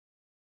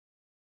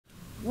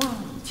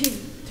2,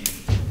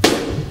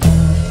 3.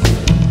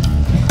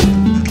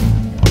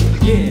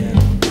 Yeah.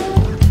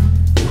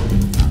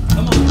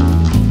 Come on.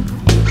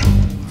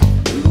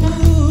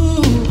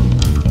 Ooh.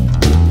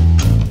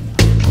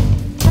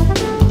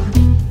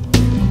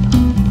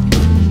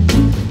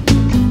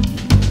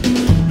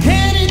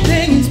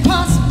 Anything is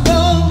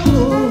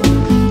possible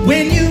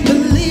when you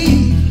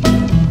believe.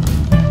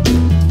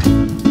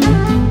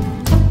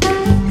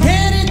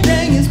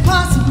 Anything is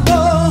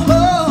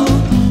possible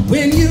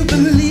when you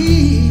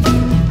believe.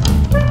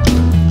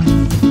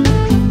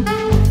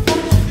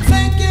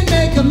 Faith can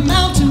make a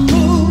mountain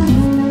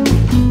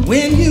move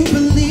when you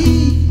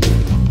believe.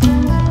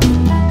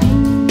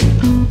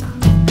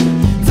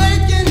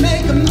 Faith can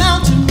make a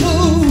mountain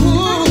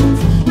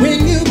move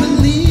when you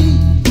believe.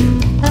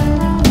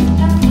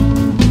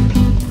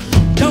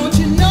 Don't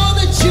you know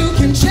that you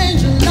can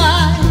change your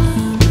life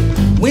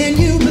when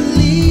you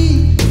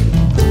believe?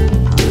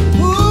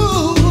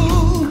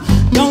 Ooh,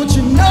 don't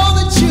you know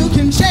that you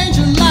can change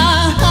your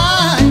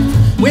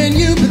life when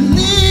you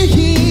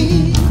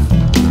believe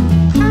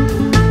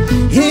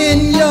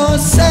in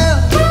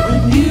yourself?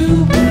 When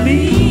you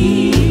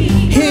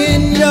believe,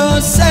 In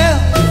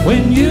yourself.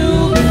 when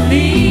you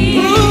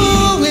believe,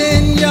 Ooh,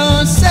 in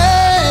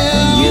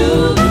yourself.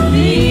 you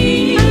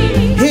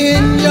believe,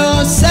 In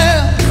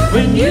yourself.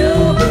 when you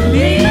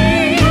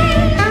believe,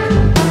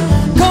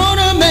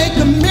 Gonna make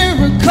a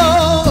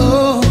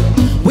miracle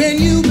when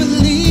you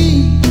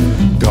believe.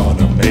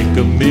 gonna make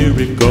a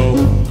miracle.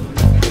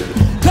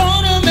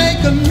 Gonna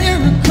make a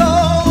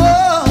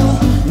miracle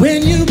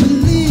when you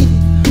believe.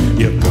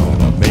 You're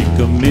gonna make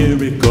a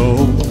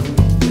miracle.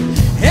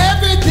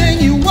 Everything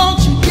you want,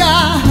 you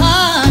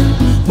got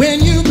when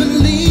you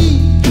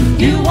believe.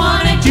 You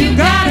want it, you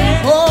got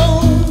it.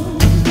 Oh,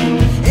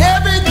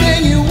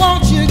 everything you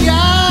want, you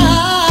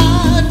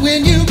got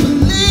when you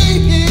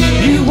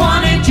believe. You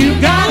want it, you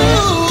got it.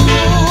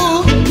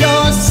 Ooh,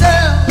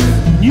 yourself.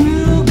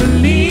 You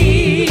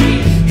believe,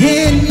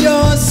 In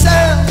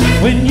yourself.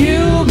 when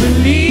you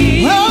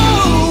believe,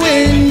 Oh,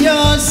 in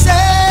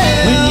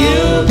yourself. when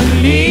you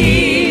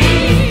believe,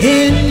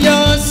 In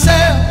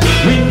yourself.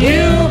 when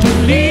you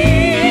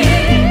believe.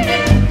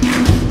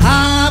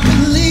 I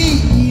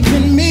believe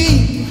in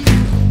me,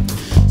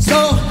 so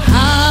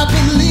I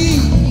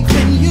believe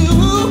in you.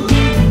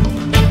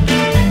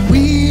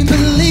 We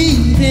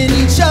believe in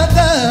each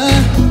other.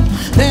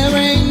 There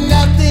ain't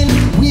nothing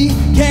we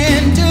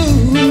can do.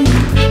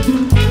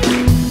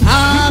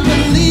 I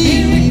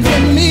believe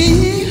in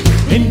me,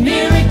 In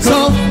miracle, so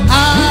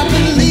I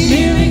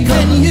believe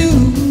in you.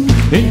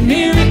 in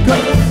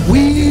miracle,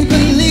 We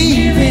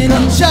believe in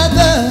each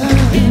other.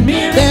 in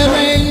miracle, There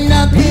ain't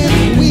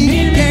nothing we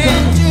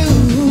can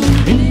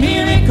do. in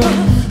miracle,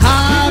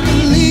 I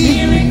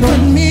believe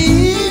in me,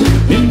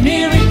 in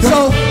miracle, so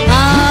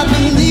I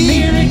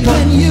believe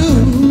in you.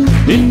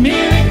 in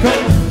miracle,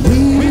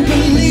 We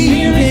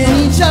believe in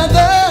each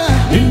other.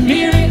 in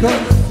miracle,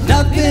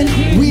 Nothing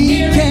we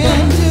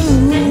can do.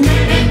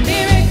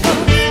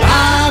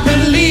 I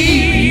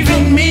believe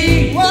in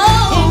me. Whoa,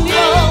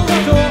 whoa.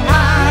 so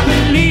I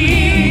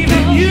believe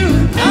in you.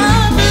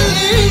 I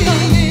believe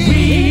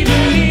We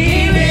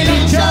believe in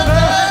each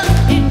other.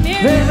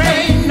 there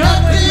ain't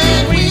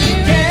nothing we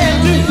can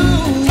do.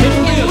 It's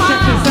real,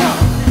 check this out.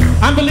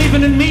 I'm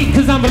believing in me,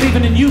 cause I'm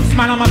believing in you.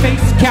 Smile on my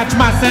face, catch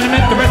my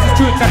sentiment. The rest is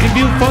true, accepting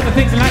view for the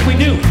things in life we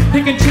do.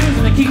 Pick and choose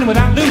in the kingdom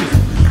without lose.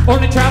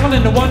 Only travel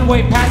in the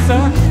one-way passer.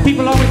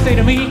 People always say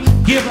to me,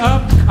 give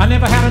up. I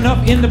never had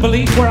enough in the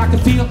belief where I could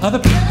feel other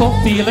people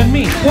feeling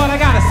me. What I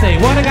gotta say,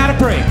 what I gotta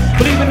pray.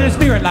 Believing in the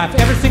spirit life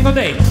every single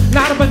day.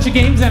 Not a bunch of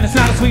games and it's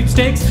not a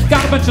sweepstakes.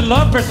 Got a bunch of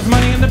love versus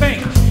money in the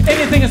bank.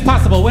 Anything is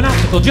possible when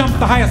obstacle. Jump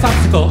the highest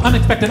obstacle.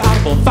 Unexpected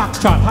audible.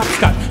 Foxtrot,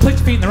 hopscotch. Place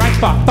your feet in the right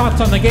spot.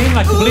 Thoughts on the game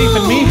like you believe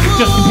in me.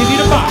 Just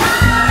continue to box.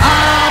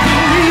 I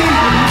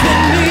believe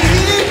in me,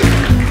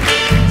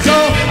 so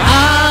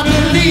I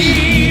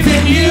believe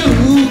in you.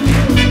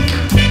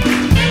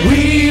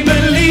 We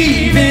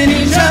believe in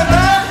each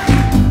other.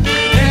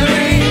 There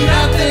ain't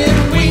nothing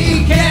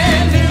we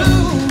can do.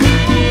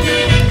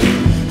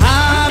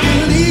 I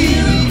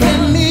believe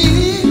in me,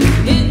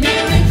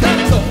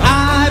 so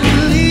I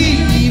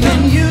believe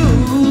in you.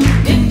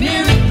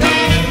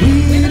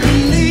 We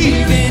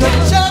believe in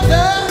each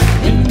other.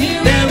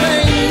 There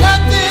ain't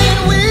nothing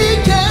we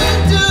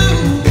can do.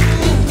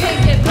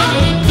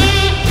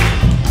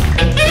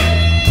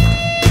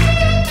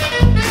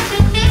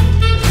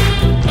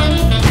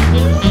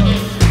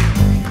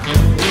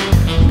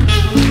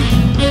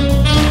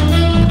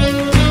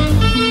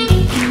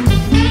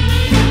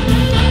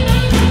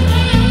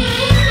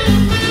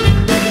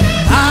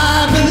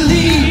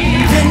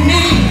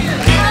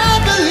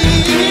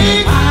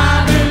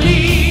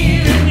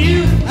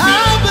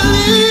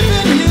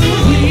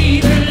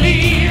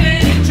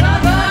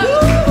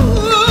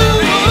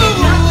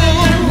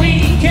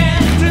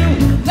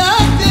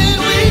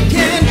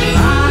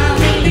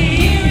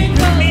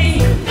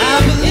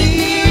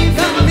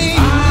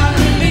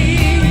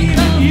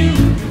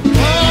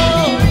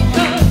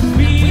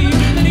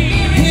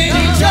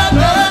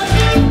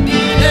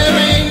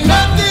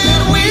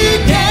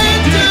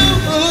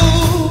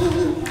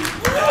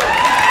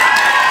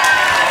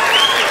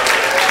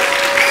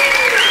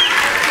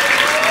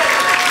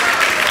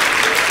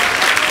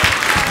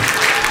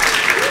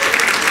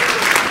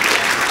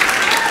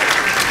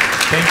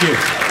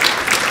 you.